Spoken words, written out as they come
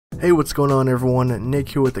Hey, what's going on everyone? Nick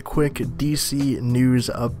here with a quick DC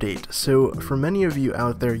news update. So for many of you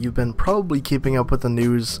out there, you've been probably keeping up with the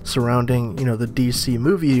news surrounding, the DC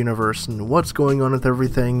movie universe and what's going on with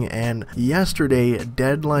everything, and yesterday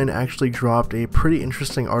Deadline actually dropped a pretty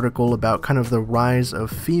interesting article about kind of the rise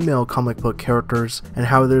of female comic book characters and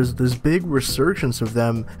how there's this big resurgence of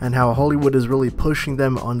them and how Hollywood is really pushing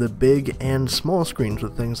them on the big and small screens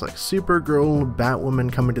with things like Supergirl,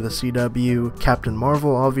 Batwoman coming to the CW, Captain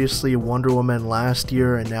Marvel obviously, Wonder Woman last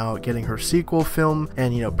year and now getting her sequel film,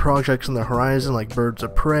 and projects on the horizon like Birds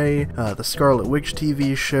of Prey, the Scarlet Witch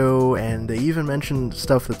TV show, and they even mentioned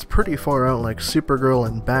stuff that's pretty far out like Supergirl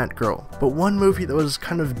and Batgirl. But one movie that was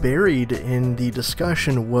kind of buried in the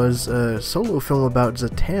discussion was a solo film about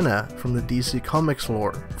Zatanna from the DC Comics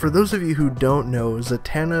lore. For those of you who don't know,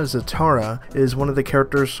 Zatanna is one of the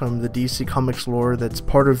characters from the DC Comics lore that's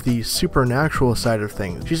part of the supernatural side of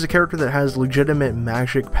things. She's a character that has legitimate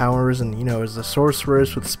magic powers and is a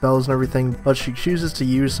sorceress with spells and everything, but she chooses to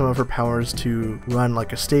use some of her powers to run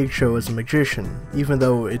like a stage show as a magician. Even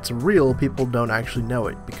though it's real, people don't actually know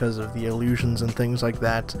it because of the illusions and things like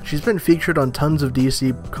that. She's been featured on tons of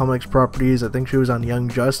DC Comics properties. I think she was on Young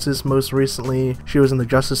Justice most recently. She was in the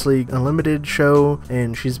Justice League Unlimited show,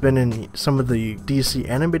 and she's been in some of the DC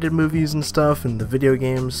animated movies and stuff and the video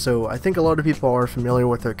games, so I think a lot of people are familiar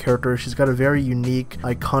with her character. She's got a very unique,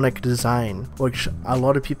 iconic design, which a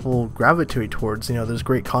lot of people gravitate towards. There's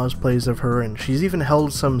great cosplays of her, and she's even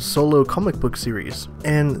held some solo comic book series.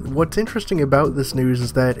 And what's interesting about this news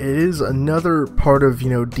is that it is another part of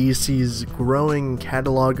DC's growing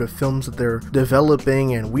catalog of films that they're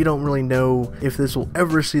developing, and we don't really know if this will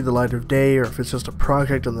ever see the light of day or if it's just a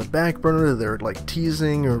project on the back burner that they're like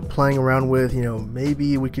teasing or playing around with.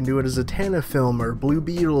 Maybe we can do it as a Zatanna film or Blue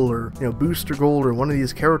Beetle or Booster Gold or one of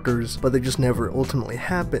these characters, but they just never ultimately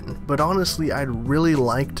happen. But honestly, I'd really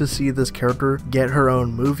like to see this character get her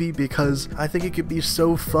own movie because I think it could be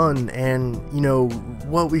so fun. And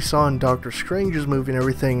what we saw in Doctor Strange's movie and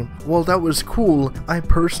everything, well, that was cool. I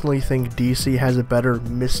personally think DC has a better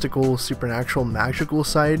mystical, supernatural, magical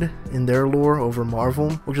side in their lore over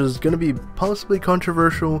Marvel, which is going to be possibly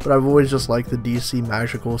controversial, but I've always just liked the DC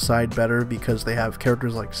magical side better because they have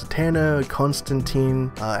characters like Zatanna,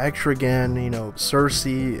 Constantine, Etrigan,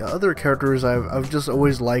 Cersei, other characters. I've just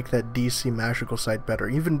always liked that DC magical side better.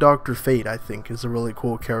 Even Dr. Fate, I think, is a really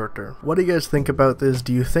cool character. What do you guys think about this?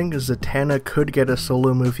 Do you think Zatanna could get a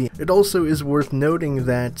solo movie? It also is worth noting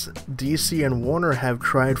that DC and Warner have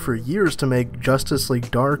tried for years to make Justice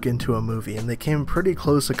League Dark into a movie, and they came pretty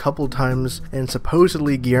close a couple times, and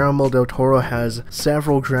supposedly Guillermo del Toro has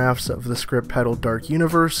several drafts of the script titled Dark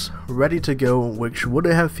Universe ready to go, which would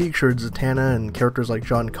have featured Zatanna and characters like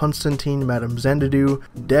John Constantine, Madame Xanadu,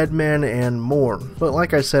 Deadman, and more. But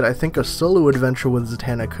like I said, I think a solo adventure with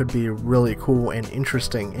Zatanna could be really cool and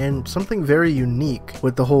interesting, and something very unique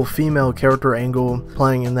with the whole female character angle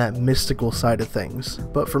playing in that mystical side of things.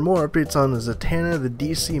 But for more updates on Zatanna, the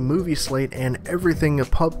DC movie slate, and everything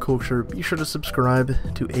of pop culture, be sure to subscribe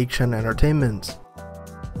to HN Entertainment.